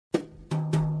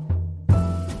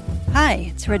Hi,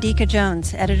 it's Radhika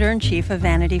Jones, Editor-in-Chief of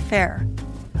Vanity Fair.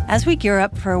 As we gear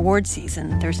up for award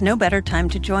season, there's no better time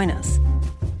to join us.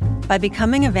 By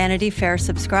becoming a Vanity Fair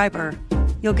subscriber,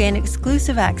 you'll gain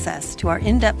exclusive access to our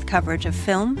in-depth coverage of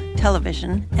film,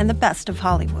 television, and the best of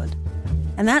Hollywood.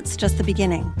 And that's just the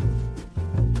beginning.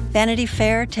 Vanity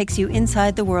Fair takes you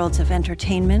inside the worlds of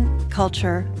entertainment,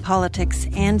 culture, politics,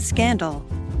 and scandal,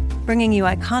 bringing you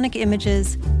iconic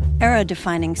images,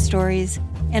 era-defining stories,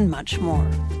 and much more.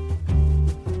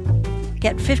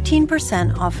 Get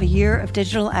 15% off a year of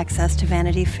digital access to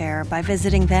Vanity Fair by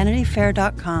visiting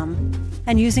vanityfair.com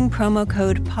and using promo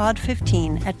code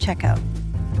POD15 at checkout.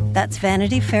 That's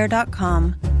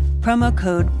vanityfair.com, promo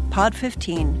code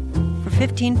POD15 for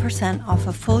 15% off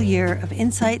a full year of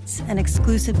insights and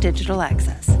exclusive digital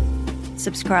access.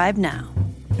 Subscribe now.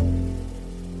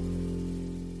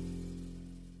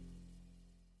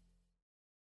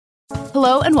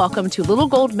 Hello and welcome to Little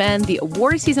Gold Men, the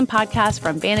award season podcast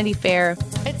from Vanity Fair.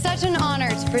 It's such an honor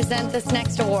to present this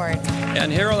next award.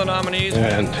 And here are the nominees.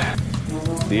 And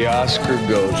the Oscar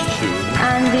goes to...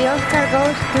 And the Oscar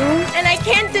goes to... And I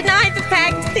can't deny the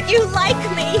fact that you like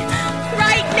me.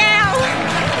 Right now,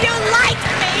 you like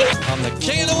me. I'm the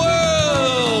king of the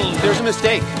world. There's a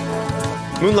mistake.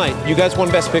 Moonlight, you guys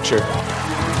won Best Picture.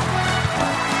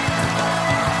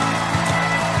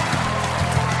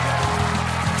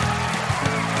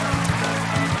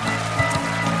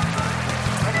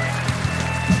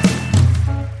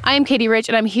 I am Katie Rich,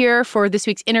 and I'm here for this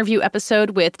week's interview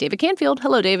episode with David Canfield.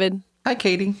 Hello, David. Hi,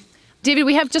 Katie. David,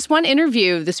 we have just one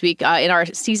interview this week in our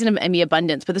season of Emmy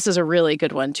Abundance, but this is a really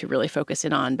good one to really focus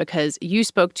in on because you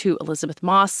spoke to Elisabeth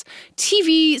Moss,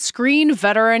 TV screen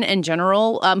veteran and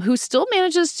general, who still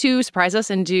manages to surprise us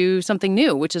and do something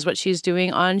new, which is what she's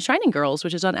doing on Shining Girls,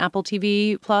 which is on Apple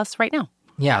TV Plus right now.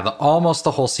 Yeah, almost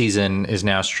the whole season is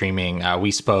now streaming.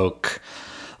 We spoke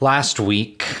last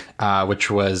week, which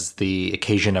was the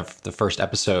occasion of the first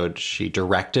episode she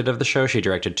directed of the show. She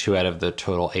directed 2 out of the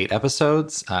total 8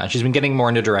 episodes. She's been getting more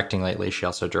into directing lately. She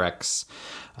also directs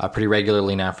pretty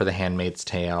regularly now for The Handmaid's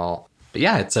Tale. But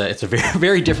yeah, it's a very,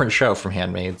 very different show from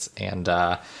Handmaid's, and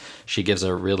she gives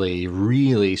a really,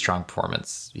 really strong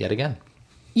performance yet again.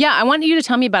 Yeah, I want you to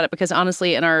tell me about it because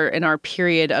honestly, in our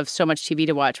period of so much TV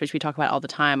to watch, which we talk about all the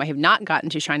time, I have not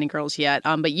gotten to Shining Girls yet,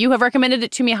 but you have recommended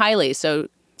it to me highly, so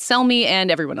sell me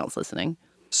and everyone else listening.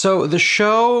 So the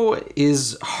show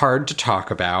is hard to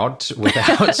talk about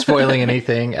without spoiling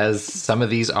anything, as some of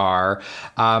these are.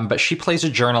 But she plays a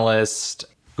journalist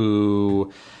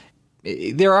who...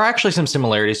 There are actually some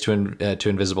similarities to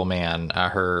Invisible Man,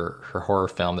 her horror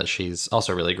film that she's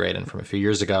also really great in from a few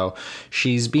years ago.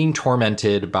 She's being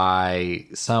tormented by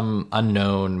some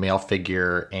unknown male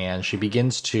figure, and she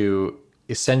begins to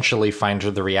essentially find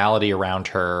the reality around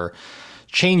her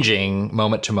changing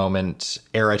moment to moment,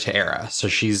 era to era. So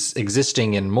she's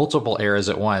existing in multiple eras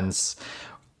at once,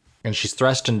 and she's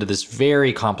thrust into this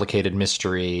very complicated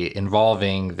mystery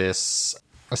involving this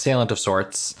assailant of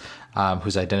sorts,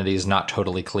 whose identity is not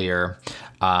totally clear.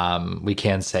 We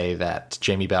can say that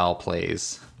Jamie Bell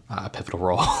plays a pivotal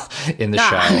role in the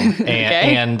show.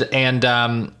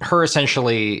 And her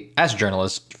essentially, as a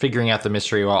journalist, figuring out the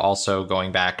mystery while also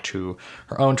going back to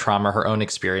her own trauma, her own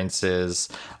experiences,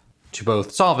 to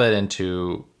both solve it and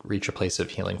to reach a place of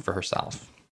healing for herself.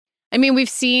 I mean, we've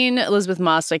seen Elisabeth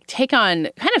Moss take on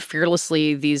kind of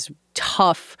fearlessly these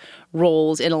tough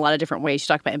roles in a lot of different ways. She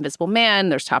talked about Invisible Man,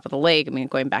 there's Top of the Lake,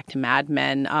 going back to Mad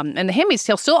Men. And The Handmaid's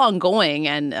Tale still ongoing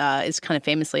and is kind of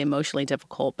famously emotionally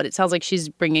difficult, but it sounds like she's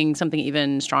bringing something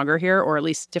even stronger here, or at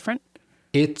least different.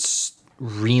 It's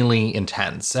really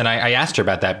intense. And I asked her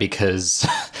about that because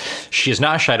she has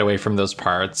not shied away from those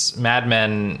parts. Mad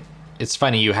Men... It's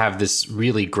funny, you have this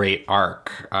really great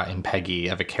arc in Peggy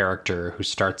of a character who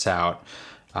starts out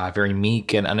very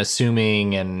meek and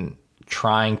unassuming and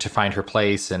trying to find her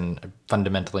place in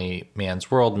fundamentally man's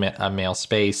world, male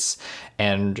space,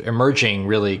 and emerging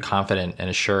really confident and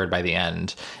assured by the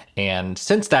end. And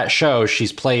since that show,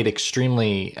 she's played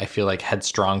extremely, I feel like,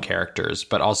 headstrong characters,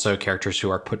 but also characters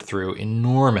who are put through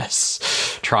enormous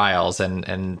trials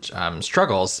and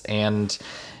struggles. And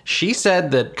she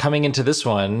said that coming into this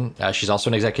one, she's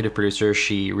also an executive producer.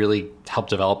 She really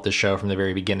helped develop the show from the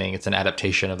very beginning. It's an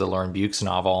adaptation of the Lauren Bukes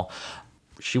novel.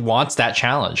 She wants that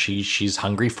challenge. She's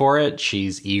hungry for it.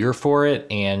 She's eager for it.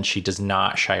 And she does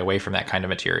not shy away from that kind of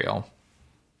material.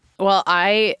 Well,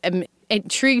 I am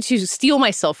intrigued to steel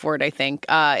myself for it, I think,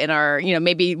 in our,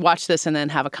 maybe watch this and then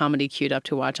have a comedy queued up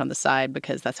to watch on the side,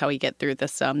 because that's how we get through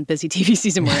this busy TV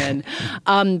season we're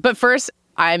in. But first,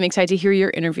 I'm excited to hear your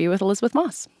interview with Elisabeth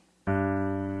Moss.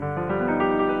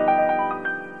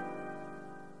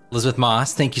 Elisabeth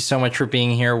Moss, thank you so much for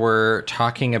being here. We're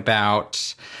talking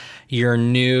about your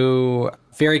new,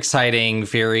 very exciting,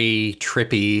 very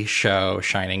trippy show,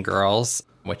 Shining Girls,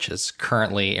 which is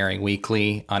currently airing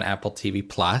weekly on Apple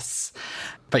TV+.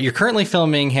 But you're currently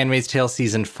filming Handmaid's Tale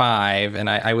Season 5, and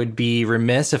I would be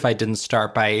remiss if I didn't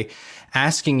start by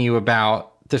asking you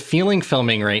about the feeling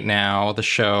filming right now. The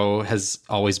show has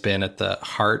always been at the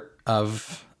heart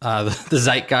of the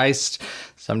zeitgeist,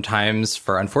 sometimes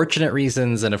for unfortunate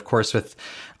reasons. And of course, with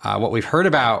what we've heard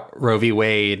about Roe v.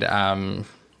 Wade,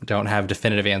 don't have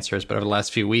definitive answers, but over the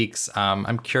last few weeks,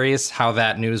 I'm curious how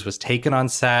that news was taken on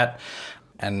set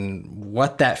and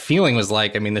what that feeling was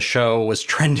like. I mean, the show was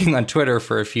trending on Twitter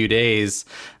for a few days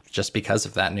just because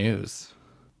of that news.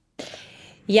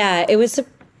 Yeah, it was a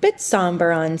bit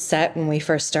somber on set when we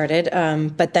first started.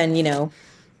 But then, you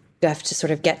have to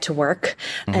sort of get to work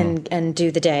and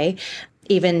do the day.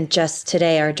 Even just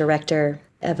today, our director,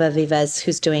 Eva Vives,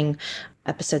 who's doing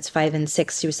episodes 5 and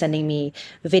 6, she was sending me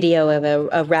video of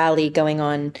a rally going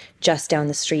on just down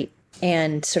the street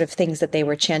and sort of things that they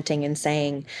were chanting and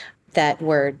saying that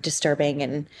were disturbing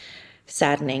and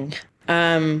saddening.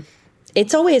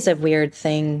 It's always a weird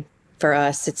thing for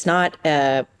us. It's not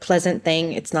a pleasant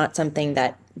thing. It's not something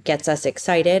that gets us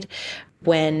excited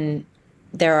when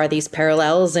there are these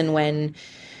parallels and when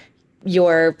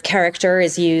your character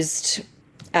is used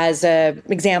as an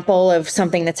example of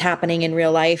something that's happening in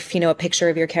real life. A picture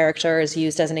of your character is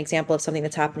used as an example of something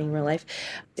that's happening in real life.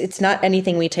 It's not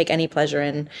anything we take any pleasure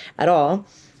in at all.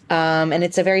 And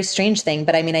it's a very strange thing.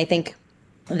 But I mean, I think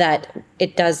that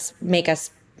it does make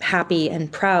us happy and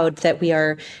proud that we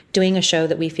are doing a show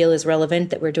that we feel is relevant,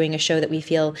 that we're doing a show that we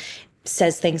feel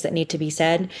says things that need to be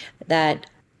said, that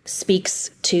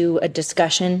speaks to a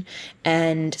discussion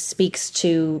and speaks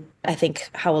to, I think,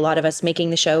 how a lot of us making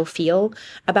the show feel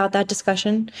about that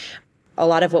discussion. A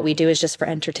lot of what we do is just for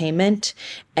entertainment,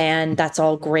 and that's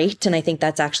all great. And I think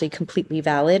that's actually completely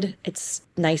valid. It's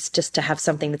nice just to have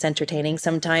something that's entertaining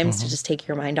sometimes, to just take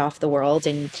your mind off the world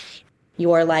and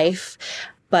your life.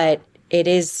 But it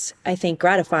is, I think,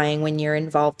 gratifying when you're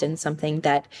involved in something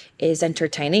that is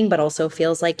entertaining, but also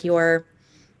feels like you're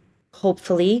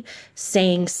hopefully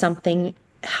saying something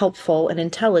helpful and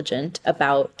intelligent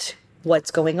about what's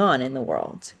going on in the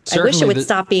world. Certainly. I wish it would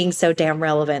stop being so damn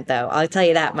relevant, though. I'll tell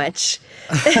you that much.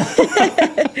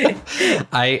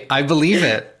 I believe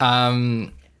it.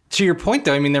 To your point,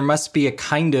 though, I mean, there must be a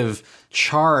kind of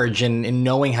charge in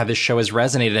knowing how this show has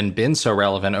resonated and been so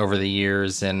relevant over the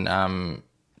years, and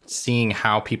seeing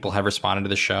how people have responded to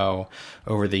the show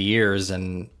over the years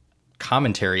and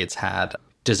commentary it's had.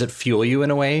 Does it fuel you in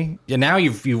a way? And now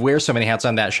you wear so many hats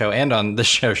on that show and on the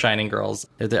show Shining Girls.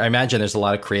 I imagine there's a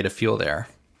lot of creative fuel there.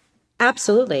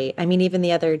 Absolutely. I mean, even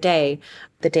the other day,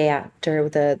 the day after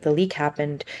the leak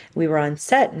happened, we were on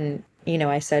set and,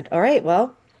 I said, all right,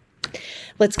 well,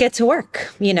 let's get to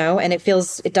work, and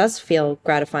it does feel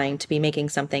gratifying to be making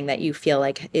something that you feel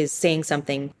like is saying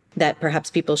something that perhaps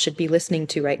people should be listening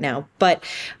to right now. But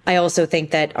I also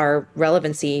think that our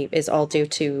relevancy is all due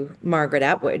to Margaret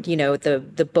Atwood,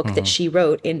 the book that she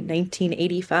wrote in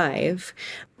 1985,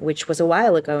 which was a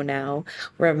while ago now,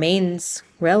 remains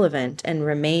relevant and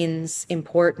remains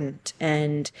important.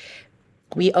 And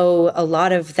we owe a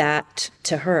lot of that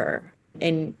to her.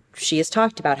 And she has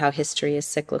talked about how history is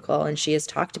cyclical, and she has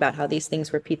talked about how these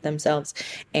things repeat themselves.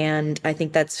 And I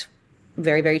think that's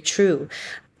very, very true.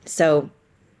 So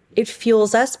it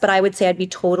fuels us, but I would say I'd be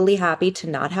totally happy to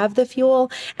not have the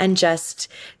fuel and just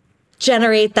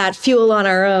generate that fuel on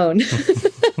our own.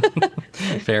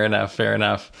 Fair enough.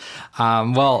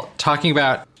 Well, talking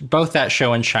about both that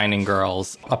show and Shining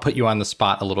Girls, I'll put you on the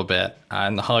spot a little bit.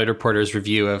 In the Hollywood Reporter's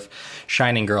review of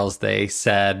Shining Girls, they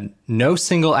said, no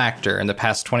single actor in the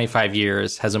past 25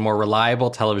 years has a more reliable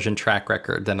television track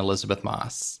record than Elisabeth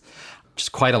Moss. Which is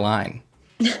quite a line.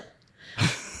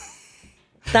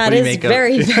 That is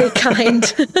very, very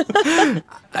kind.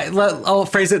 I'll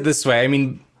phrase it this way. I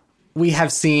mean, we have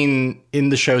seen in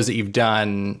the shows that you've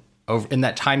done over in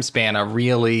that time span a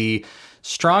really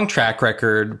strong track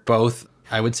record, both,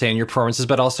 I would say, in your performances,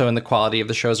 but also in the quality of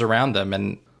the shows around them.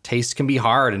 And taste can be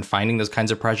hard, and finding those kinds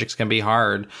of projects can be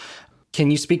hard.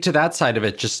 Can you speak to that side of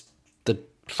it, just the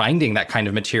finding that kind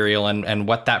of material and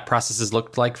what that process has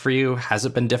looked like for you? Has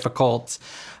it been difficult?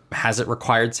 Has it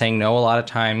required saying no a lot of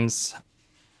times?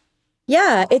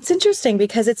 Yeah, it's interesting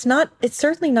because it's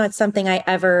certainly not something I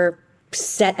ever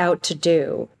set out to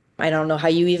do. I don't know how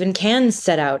you even can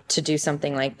set out to do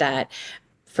something like that.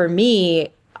 For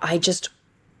me,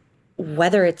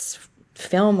 whether it's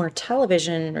film or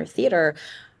television or theater,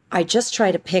 I just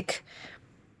try to pick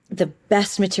the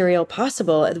best material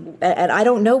possible. And I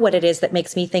don't know what it is that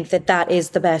makes me think that that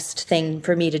is the best thing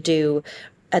for me to do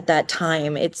at that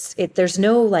time. There's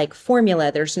no like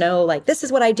formula. There's no like, this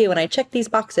is what I do and I check these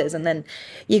boxes and then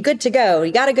you're good to go.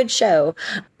 You got a good show.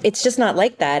 It's just not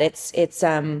like that. It's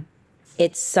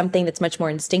something that's much more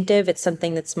instinctive. It's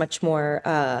something that's much more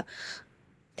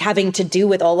having to do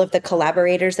with all of the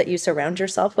collaborators that you surround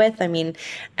yourself with. I mean,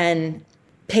 and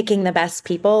picking the best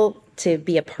people to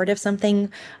be a part of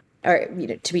something, or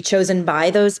to be chosen by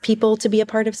those people to be a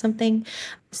part of something.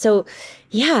 So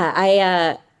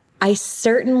yeah, I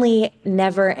certainly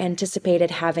never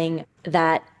anticipated having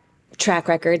that track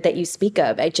record that you speak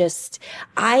of.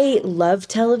 I love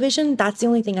television. That's the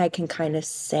only thing I can kind of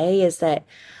say, is that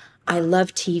I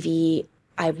love TV.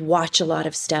 I watch a lot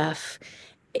of stuff.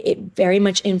 It very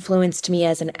much influenced me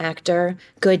as an actor.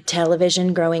 Good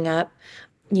television growing up.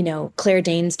 Claire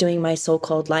Danes doing My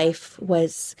So-Called Life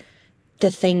was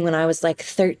the thing when I was like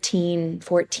 13,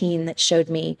 14 that showed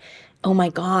me, oh my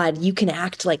God, you can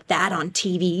act like that on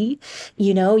TV.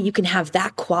 You can have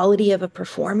that quality of a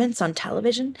performance on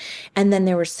television. And then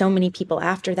there were so many people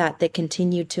after that that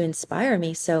continued to inspire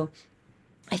me. So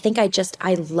I think I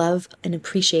love and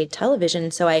appreciate television.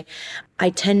 So I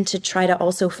tend to try to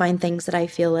also find things that I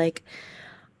feel like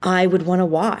I would want to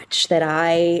watch, that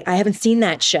I haven't seen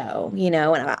that show,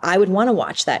 and I would want to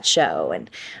watch that show. And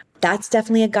that's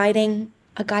definitely a guiding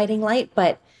light.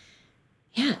 But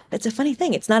yeah, it's a funny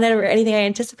thing. It's not ever anything I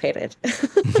anticipated.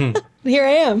 Here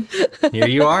I am. Here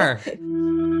you are.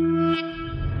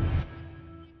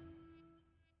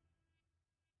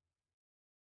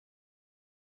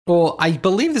 Well, I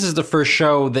believe this is the first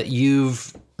show that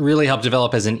you've really helped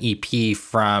develop as an EP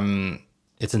from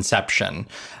its inception.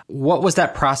 What was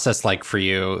that process like for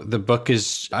you?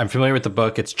 I'm familiar with the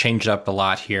book. It's changed up a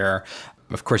lot here.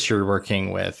 Of course, you're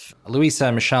working with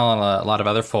Louisa, Michelle, and a lot of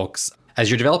other folks as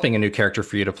you're developing a new character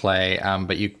for you to play,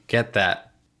 but you get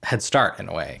that head start in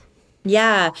a way.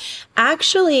 Yeah.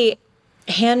 Actually,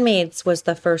 Handmaids was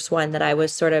the first one that I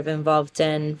was sort of involved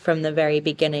in from the very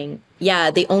beginning. Yeah,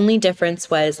 the only difference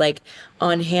was like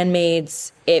on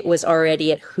Handmaids, it was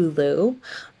already at Hulu,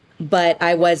 but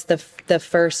I was the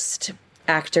first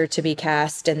actor to be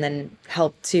cast and then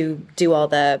help to do all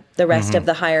the rest of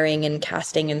the hiring and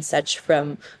casting and such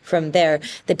from there.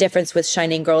 The difference with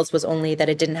Shining Girls was only that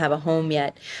it didn't have a home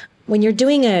yet. When you're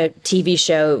doing a TV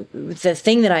show,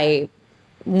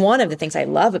 one of the things I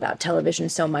love about television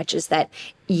so much is that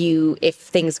if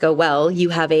things go well, you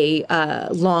have a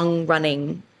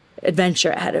long-running adventure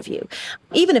ahead of you.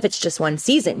 Even if it's just one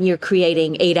season, you're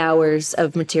creating 8 hours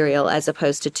of material as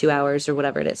opposed to 2 hours or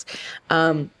whatever it is.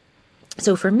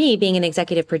 So for me, being an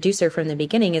executive producer from the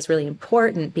beginning is really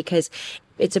important because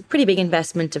it's a pretty big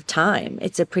investment of time.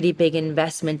 It's a pretty big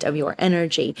investment of your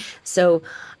energy. So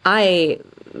I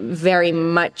very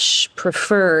much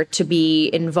prefer to be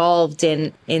involved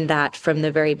in that from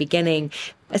the very beginning,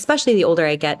 especially the older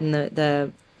I get and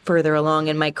the further along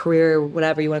in my career,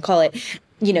 whatever you want to call it.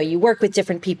 You work with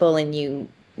different people and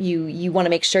you want to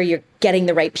make sure you're getting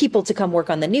the right people to come work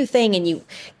on the new thing. And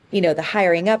the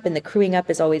hiring up and the crewing up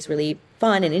is always really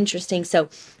fun and interesting. So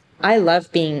I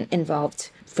love being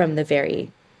involved from the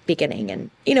very beginning.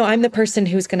 And, I'm the person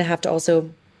who's going to have to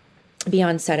also be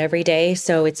on set every day.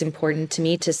 So it's important to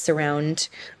me to surround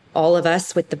all of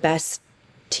us with the best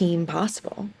team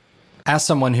possible. As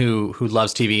someone who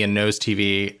loves TV and knows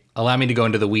TV, allow me to go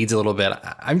into the weeds a little bit.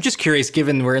 I'm just curious,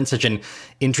 given we're in such an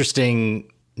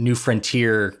interesting new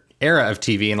frontier era of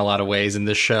TV in a lot of ways, and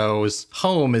the show's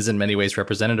home is in many ways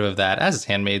representative of that, as is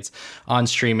Handmaids on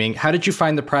streaming. How did you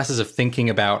find the process of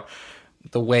thinking about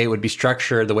the way it would be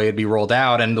structured, the way it'd be rolled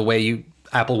out, and the way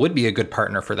Apple would be a good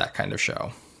partner for that kind of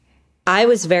show? I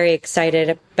was very excited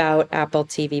about Apple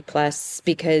TV Plus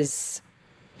because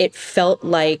it felt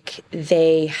like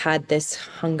they had this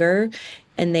hunger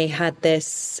and they had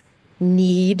this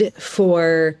need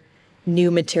for new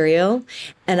material.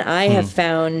 And I have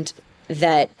found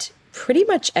that pretty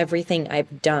much everything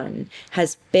I've done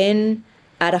has been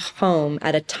at a home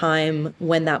at a time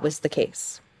when that was the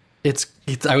case.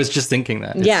 I was just thinking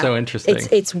that. It's so interesting.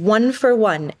 It's one for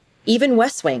one. Even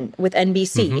West Wing with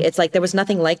NBC, it's like there was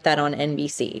nothing like that on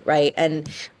NBC, right? And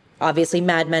obviously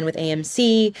Mad Men with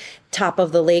AMC, Top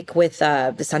of the Lake with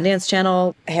the Sundance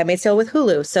Channel, Handmaid's Tale with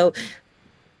Hulu. So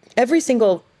every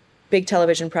single big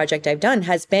television project I've done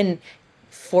has been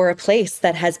for a place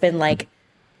that has been like,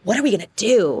 what are we going to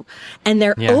do? And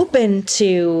they're open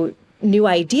to new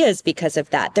ideas because of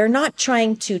that. They're not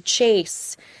trying to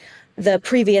chase the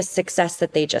previous success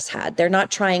that they just had. They're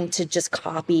not trying to just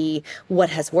copy what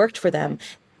has worked for them.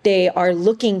 They are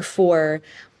looking for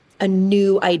a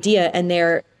new idea, and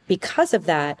they're because of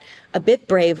that, a bit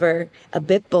braver, a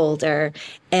bit bolder,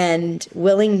 and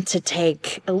willing to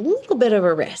take a little bit of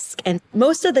a risk. And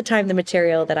most of the time, the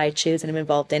material that I choose and am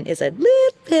involved in is a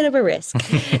little bit of a risk.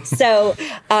 So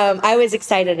I was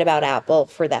excited about Apple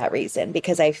for that reason,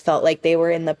 because I felt like they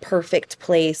were in the perfect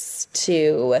place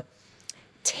to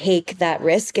take that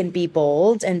risk and be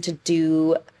bold and to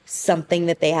do something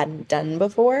that they hadn't done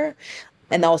before,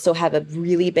 and also have a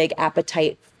really big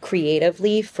appetite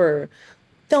creatively for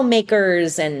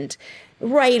filmmakers and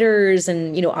writers.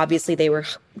 And, you know, obviously they were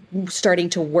starting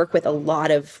to work with a lot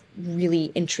of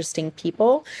really interesting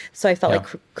people. So I felt like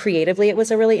creatively it was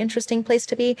a really interesting place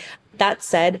to be. That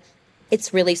said,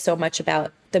 it's really so much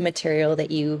about the material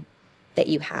that you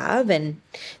have, and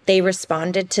they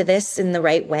responded to this in the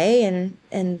right way.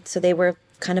 And so they were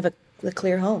kind of a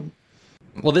clear home.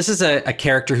 Well, this is a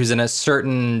character who's in a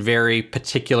certain very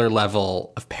particular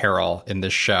level of peril in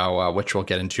this show, which we'll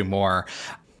get into more.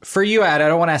 For you, Ad, I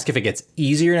don't want to ask if it gets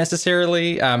easier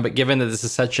necessarily, but given that this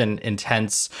is such an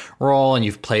intense role and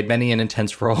you've played many an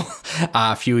intense role,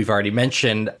 a few we've already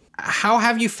mentioned, how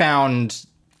have you found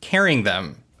carrying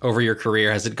them over your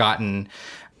career?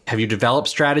 Have you developed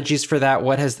strategies for that?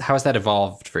 How has that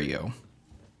evolved for you?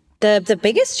 The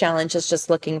biggest challenge is just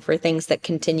looking for things that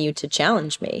continue to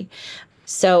challenge me.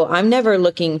 So I'm never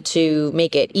looking to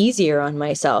make it easier on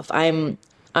myself. I'm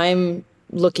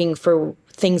looking for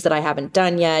things that I haven't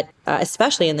done yet,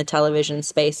 especially in the television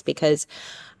space, because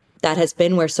that has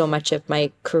been where so much of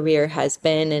my career has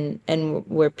been and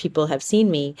where people have seen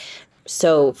me.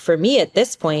 So for me at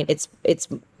this point, it's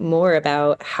more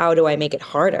about how do I make it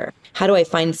harder? How do I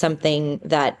find something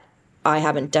that I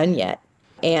haven't done yet?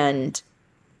 And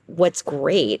what's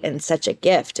great and such a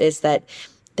gift is that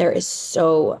there is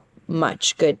so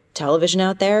much good television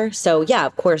out there. So yeah,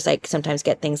 of course, I sometimes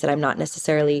get things that I'm not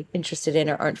necessarily interested in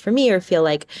or aren't for me, or feel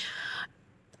like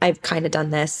I've kind of done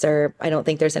this, or I don't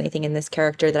think there's anything in this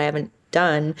character that I haven't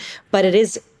done. But it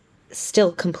is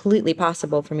still completely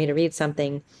possible for me to read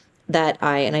something that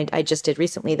I just did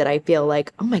recently that I feel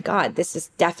like, oh my God, this is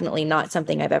definitely not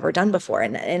something I've ever done before.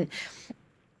 And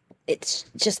it's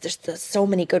just, there's so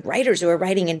many good writers who are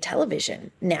writing in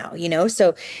television now, you know?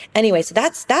 So anyway, so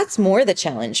that's more the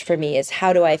challenge for me, is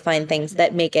how do I find things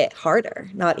that make it harder,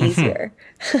 not easier?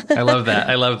 I love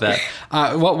that.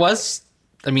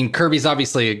 Kirby's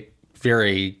obviously a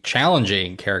very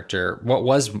challenging character. What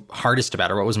was hardest about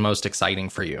her? What was most exciting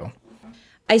for you?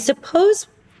 I suppose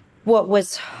what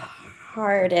was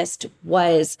hardest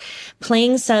was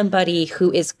playing somebody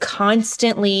who is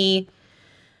constantly,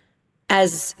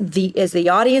 as the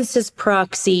audience's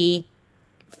proxy,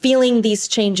 feeling these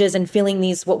changes and feeling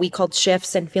these what we called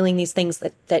shifts, and feeling these things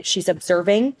that she's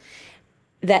observing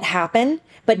that happen,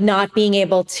 but not being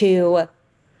able to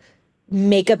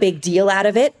make a big deal out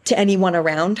of it to anyone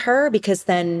around her, because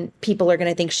then people are going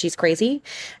to think she's crazy.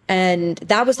 And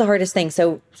that was the hardest thing.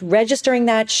 So registering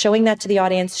that, showing that to the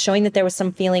audience, showing that there was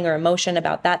some feeling or emotion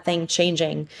about that thing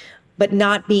changing, but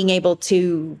not being able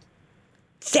to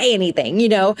say anything, you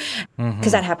know,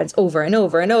 because that happens over and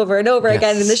over and over and over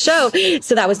again in the show.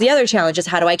 So that was the other challenge, is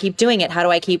how do I keep doing it? How do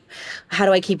I keep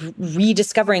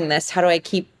rediscovering this? How do I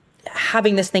keep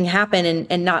having this thing happen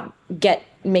and not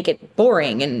make it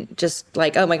boring and just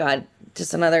like, oh my God,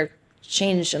 just another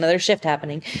change, another shift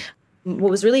happening.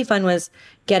 What was really fun was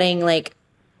getting like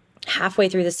halfway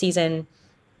through the season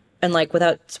and, like,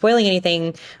 without spoiling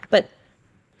anything, but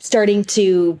starting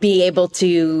to be able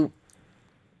to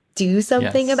do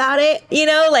something about it, you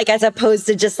know, like, as opposed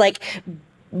to just like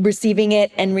receiving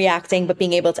it and reacting, but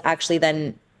being able to actually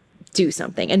then do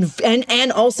something,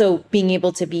 and also being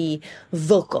able to be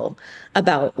vocal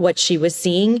about what she was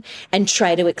seeing and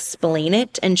try to explain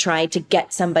it and try to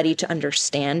get somebody to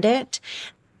understand it.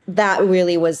 That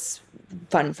really was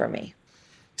fun for me.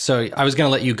 So I was going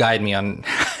to let you guide me on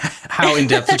how in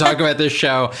depth to talk about this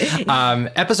show.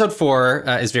 Episode 4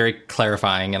 is very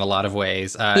clarifying in a lot of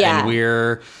ways.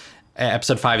 And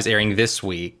episode 5 is airing this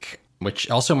week, which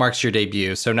also marks your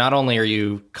debut. So not only are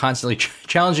you constantly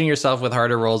challenging yourself with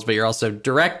harder roles, but you're also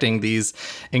directing these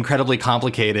incredibly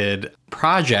complicated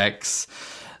projects.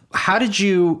 How did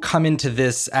you come into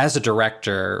this as a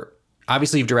director?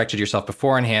 Obviously, you've directed yourself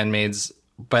before in Handmaids,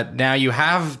 but now you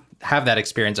have that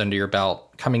experience under your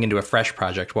belt coming into a fresh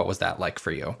project. What was that like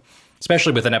for you?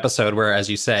 Especially with an episode where, as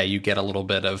you say, you get a little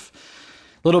bit of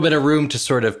room to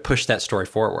sort of push that story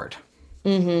forward.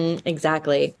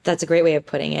 Exactly. That's a great way of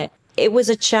putting it. It was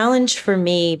a challenge for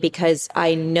me because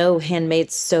I know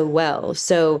Handmaids so well.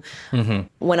 So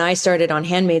when I started on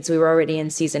Handmaids, we were already in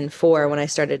season 4 when I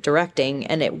started directing.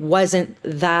 And it wasn't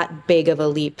that big of a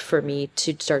leap for me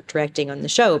to start directing on the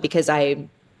show because I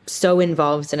so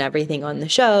involved in everything on the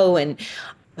show and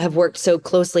have worked so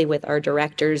closely with our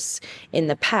directors in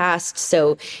the past.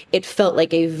 So it felt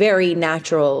like a very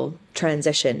natural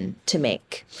transition to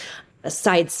make, a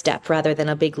sidestep rather than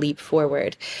a big leap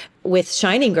forward. With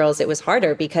Shining Girls, it was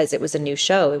harder because it was a new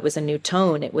show. It was a new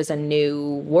tone. It was a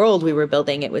new world we were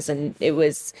building. It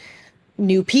was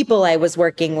new people I was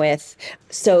working with.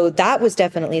 So that was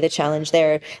definitely the challenge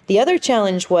there. The other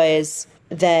challenge was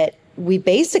that we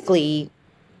basically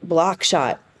block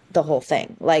shot the whole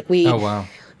thing. Like we, oh wow,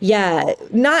 yeah,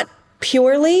 not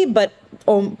purely, but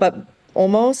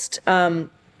almost.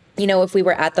 You know, if we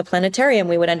were at the planetarium,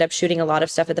 we would end up shooting a lot of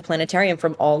stuff at the planetarium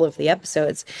from all of the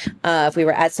episodes. If we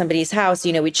were at somebody's house,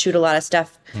 you know, we'd shoot a lot of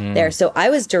stuff there. So I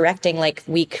was directing like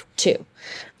week 2,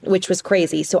 which was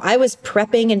crazy. So I was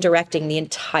prepping and directing the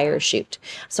entire shoot.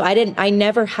 So I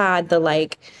never had the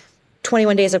like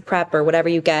 21 days of prep or whatever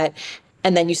you get,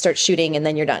 and then you start shooting and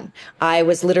then you're done. I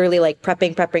was literally like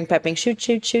prepping,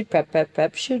 shoot,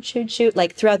 prep, shoot,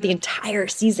 like throughout the entire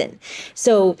season.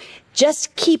 So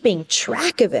just keeping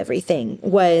track of everything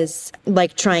was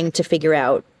like trying to figure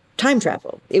out time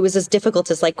travel. It was as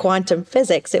difficult as like quantum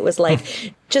physics. It was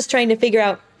like just trying to figure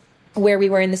out where we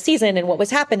were in the season and what was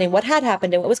happening, what had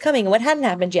happened and what was coming and what hadn't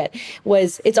happened yet.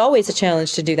 It's always a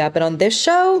challenge to do that. But on this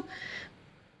show,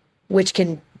 which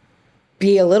can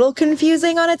be a little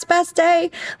confusing on its best day,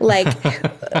 like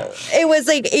it was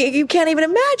like you can't even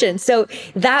imagine. So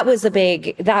that was a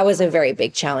very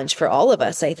big challenge for all of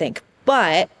us, I think.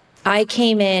 But I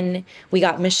came in, we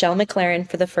got Michelle McLaren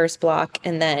for the first block,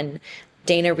 and then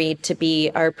Dana Reed to be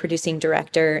our producing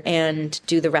director and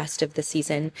do the rest of the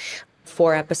season,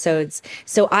 4 episodes.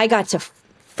 So I got to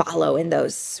follow in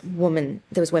those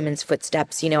women's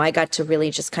footsteps. You know, I got to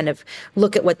really just kind of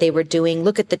look at what they were doing,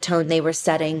 look at the tone they were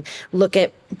setting, look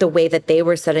at the way that they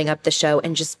were setting up the show,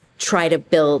 and just try to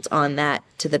build on that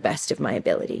to the best of my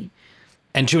ability.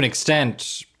 And to an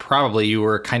extent, probably you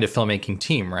were a kind of filmmaking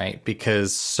team, right?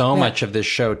 Because so much of this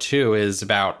show, too, is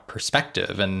about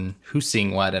perspective and who's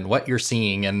seeing what and what you're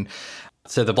seeing. And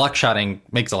so the block shotting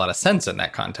makes a lot of sense in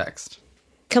that context.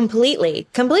 Completely.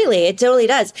 It totally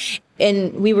does.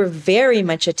 And we were very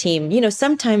much a team. You know,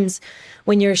 sometimes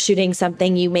when you're shooting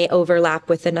something, you may overlap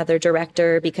with another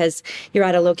director because you're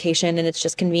at a location and it's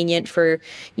just convenient for,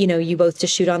 you know, you both to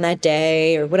shoot on that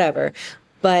day or whatever.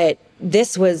 But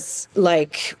this was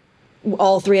like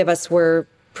all 3 of us were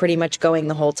pretty much going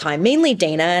the whole time, mainly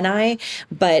Dana and I,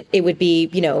 but it would be,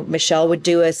 you know, Michelle would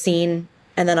do a scene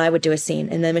and then I would do a scene,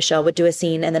 and then Michelle would do a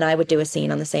scene, and then I would do a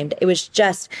scene on the same day. It was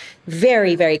just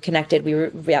very, very connected. We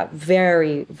were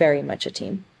very, very much a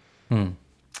team.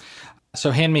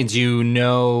 So Handmaids, you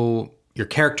know your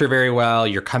character very well.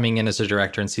 You're coming in as a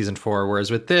director in season 4,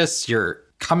 whereas with this, you're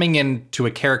coming into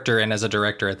a character and as a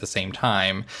director at the same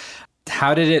time.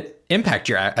 How did it impact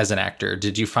you as an actor?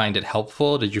 Did you find it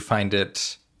helpful? Did you find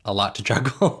it a lot to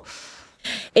juggle?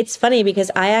 It's funny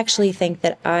because I actually think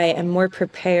that I am more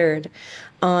prepared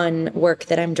on work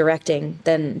that I'm directing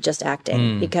than just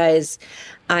acting because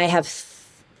I have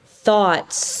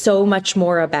thought so much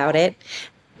more about it.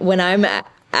 When I'm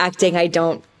acting, I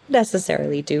don't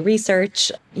necessarily do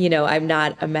research. You know, I'm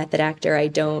not a method actor.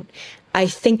 I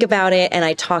think about it and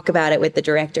I talk about it with the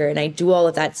director and I do all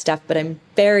of that stuff, but I'm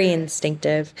very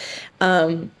instinctive.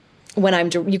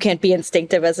 You can't be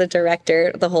instinctive as a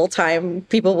director the whole time.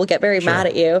 People will get very mad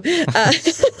at you.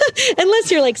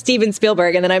 Unless you're like Steven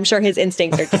Spielberg, and then I'm sure his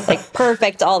instincts are just like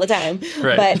perfect all the time.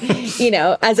 Right. But, you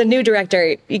know, as a new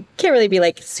director, you can't really be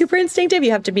like super instinctive.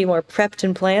 You have to be more prepped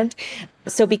and planned.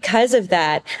 So because of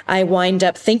that, I wind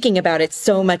up thinking about it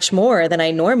so much more than I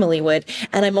normally would.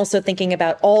 And I'm also thinking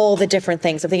about all the different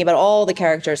things. I'm thinking about all the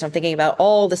characters. I'm thinking about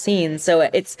all the scenes. So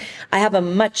I have a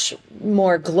much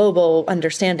more global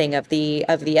understanding of the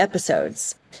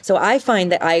episodes. So I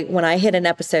find that when I hit an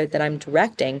episode that I'm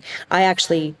directing, I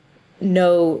actually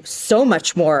know so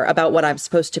much more about what I'm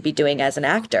supposed to be doing as an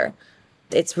actor.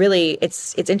 It's really,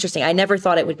 it's interesting. I never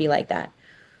thought it would be like that.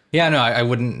 Yeah, no, I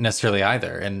wouldn't necessarily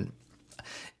either. And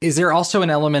is there also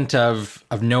an element of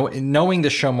knowing the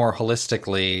show more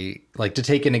holistically? Like, to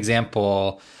take an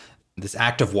example, this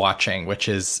act of watching, which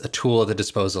is a tool at the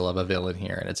disposal of a villain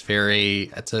here. And it's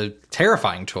a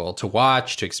terrifying tool to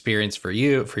watch, to experience for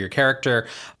your character.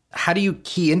 How do you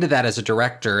key into that as a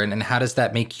director? And how does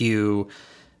that make you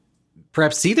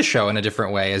perhaps see the show in a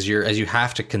different way as you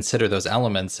have to consider those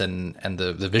elements and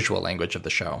the visual language of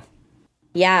the show?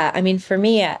 Yeah, I mean, for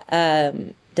me,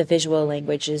 the visual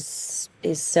language is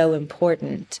so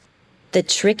important. The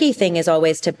tricky thing is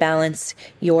always to balance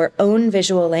your own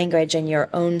visual language and your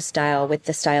own style with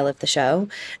the style of the show.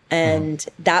 And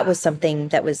that was something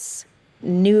that was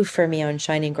new for me on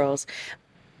Shining Girls.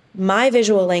 My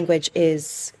visual language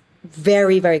is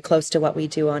very, very close to what we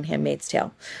do on Handmaid's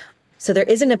Tale. So there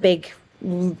isn't a big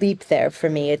leap there for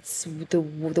me. It's the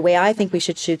way I think we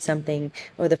should shoot something,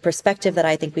 or the perspective that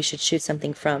I think we should shoot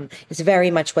something from, is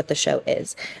very much what the show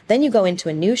is. Then you go into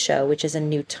a new show, which is a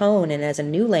new tone and has a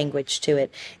new language to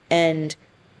it. And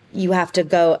you have to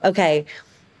go, okay,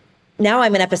 now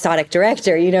I'm an episodic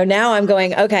director, now I'm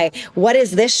going, okay, what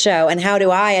is this show and how do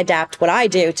I adapt what I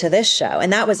do to this show?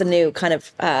 And that was a new kind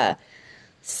of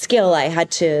skill I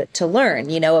had to learn,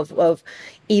 of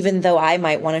even though I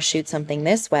might want to shoot something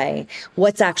this way,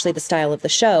 what's actually the style of the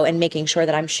show, and making sure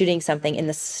that I'm shooting something in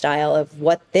the style of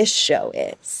what this show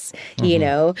is,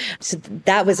 So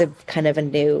that was a kind of a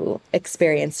new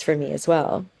experience for me as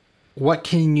well. What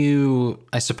can you,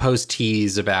 I suppose,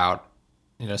 tease about,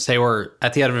 say we're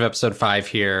at the end of episode 5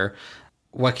 here.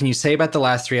 What can you say about the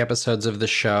last 3 episodes of the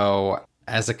show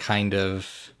as a kind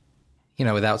of,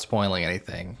 without spoiling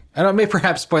anything? I don't know, maybe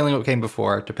perhaps spoiling what came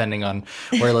before, depending on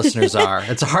where listeners are.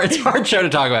 It's a hard show to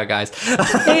talk about, guys.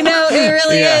 I know, it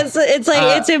really is. It's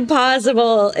like, it's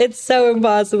impossible. It's so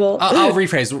impossible. I'll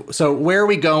rephrase. So where are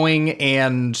we going,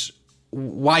 and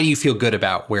why do you feel good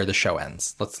about where the show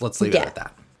ends? Let's leave it at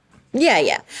that.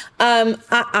 Yeah.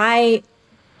 I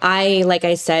like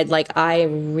I said, like, I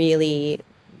really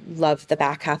loved the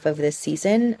back half of this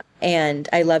season, and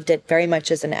I loved it very much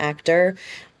as an actor,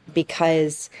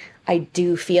 because I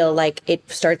do feel like it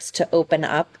starts to open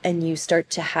up, and you start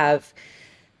to have,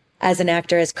 as an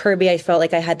actor, as Kirby, I felt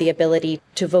like I had the ability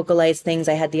to vocalize things.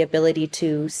 I had the ability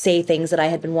to say things that I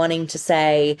had been wanting to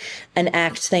say and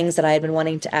act things that I had been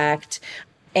wanting to act.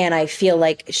 And I feel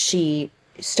like she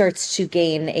starts to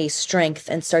gain a strength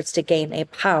and starts to gain a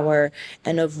power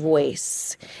and a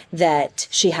voice that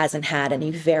she hasn't had in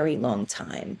a very long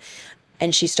time.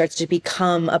 And she starts to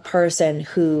become a person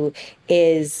who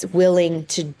is willing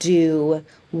to do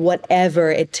whatever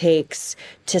it takes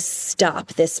to stop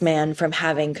this man from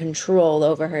having control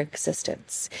over her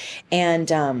existence. And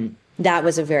that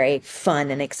was a very fun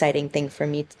and exciting thing for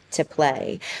me to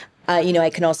play.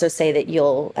 I can also say that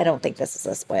I don't think this is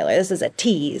a spoiler, this is a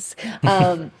tease.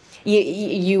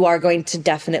 You are going to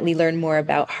definitely learn more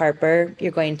about Harper.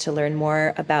 You're going to learn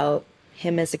more about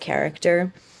him as a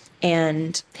character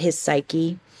and his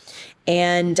psyche.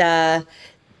 And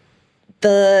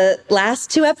the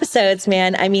last 2 episodes,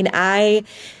 man, I mean,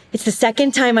 it's the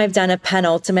second time I've done a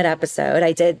penultimate episode.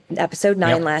 I did episode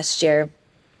 9 last year.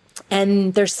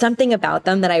 And there's something about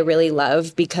them that I really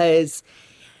love, because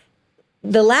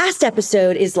the last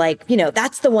episode is like,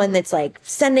 that's the one that's like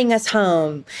sending us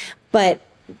home. But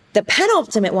the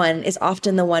penultimate one is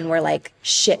often the one where like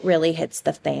shit really hits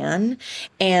the fan.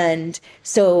 And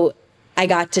so I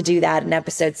got to do that in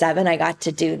episode 7. I got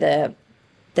to do the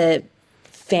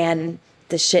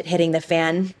shit hitting the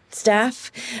fan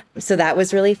stuff. So that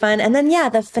was really fun. And then,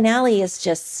 the finale is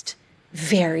just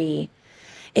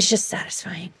it's just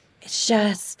satisfying. It's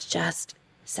just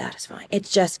satisfying. It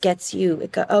just gets you,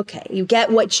 okay, you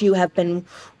get what you have been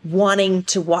wanting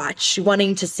to watch,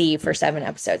 wanting to see for 7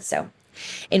 episodes. So,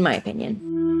 in my opinion.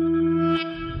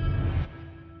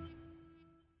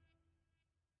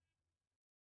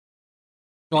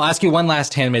 I'll ask you one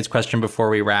last Handmaid's question before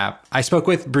we wrap. I spoke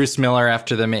with Bruce Miller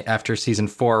after season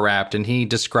 4 wrapped, and he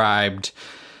described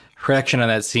production on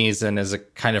that season as a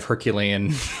kind of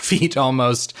Herculean feat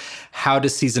almost. How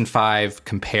does season 5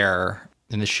 compare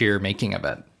in the sheer making of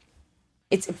it?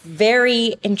 It's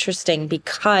very interesting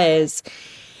because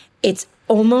it's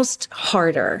almost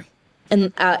harder.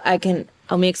 And let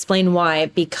me explain why.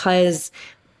 Because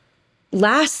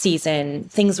last season,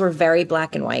 things were very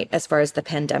black and white as far as the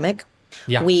pandemic.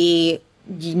 Yeah.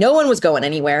 No one was going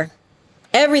anywhere.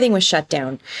 Everything was shut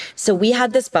down. So we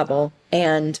had this bubble,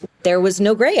 and there was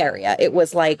no gray area. It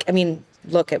was like,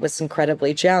 look, it was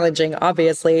incredibly challenging,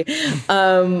 obviously,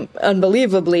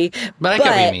 unbelievably. But I get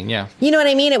what you mean, yeah. You know what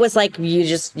I mean? It was like,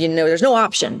 there's no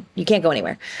option. You can't go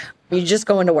anywhere. You're just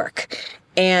going to work.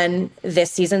 And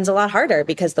this season's a lot harder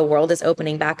because the world is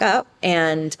opening back up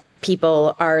and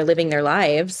people are living their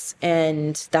lives.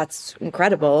 And that's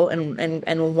incredible and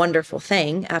a wonderful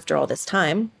thing after all this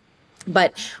time.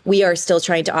 But we are still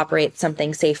trying to operate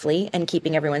something safely and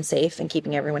keeping everyone safe and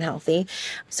keeping everyone healthy.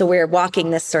 So we're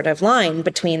walking this sort of line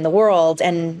between the world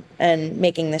and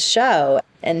making this show,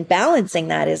 and balancing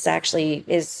that is actually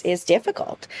is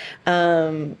difficult.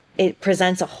 It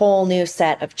presents a whole new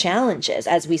set of challenges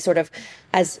as we sort of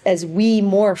as we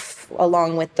morph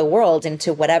along with the world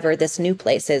into whatever this new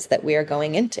place is that we are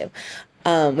going into.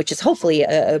 Which is hopefully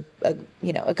a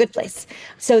good place.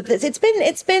 So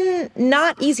it's been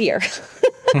not easier.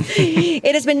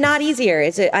 It has been not easier.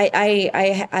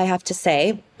 I have to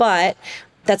say, but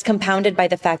that's compounded by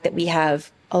the fact that we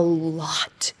have a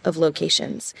lot of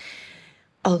locations.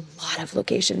 A lot of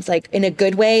locations, like in a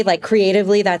good way, like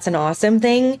creatively, that's an awesome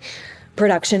thing.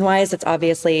 Production-wise, it's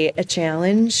obviously a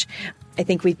challenge. I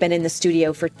think we've been in the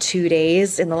studio for 2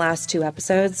 days in the last 2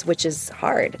 episodes, which is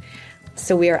hard.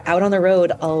 So we are out on the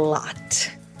road a lot.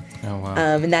 Oh, wow.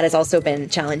 And that has also been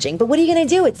challenging. But what are you going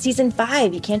to do? It's season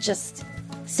 5. You can't just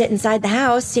sit inside the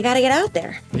house. You got to get out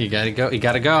there. You got to go. You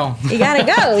got to go. You got to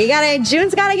go.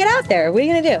 June's got to get out there. What are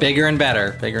you going to do? Bigger and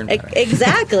better.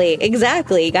 Exactly.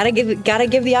 You got to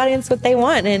give the audience what they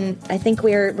want. And I think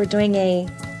we're doing a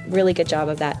really good job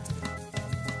of that.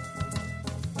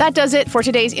 That does it for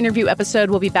today's interview episode.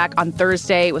 We'll be back on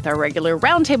Thursday with our regular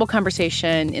roundtable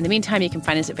conversation. In the meantime, you can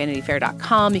find us at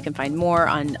vanityfair.com. You can find more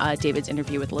on David's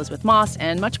interview with Elizabeth Moss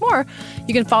and much more.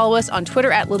 You can follow us on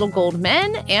Twitter at Little Gold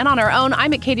Men and on our own.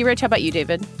 I'm at Katie Rich. How about you,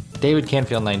 David? David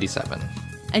Canfield 97.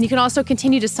 And you can also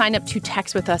continue to sign up to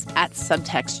text with us at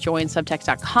Subtext. Join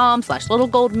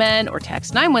subtext.com/littlegoldmen or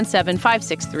text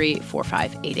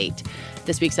 917-563-4588.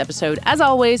 This week's episode, as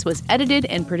always, was edited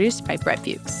and produced by Brett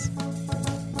Fuchs.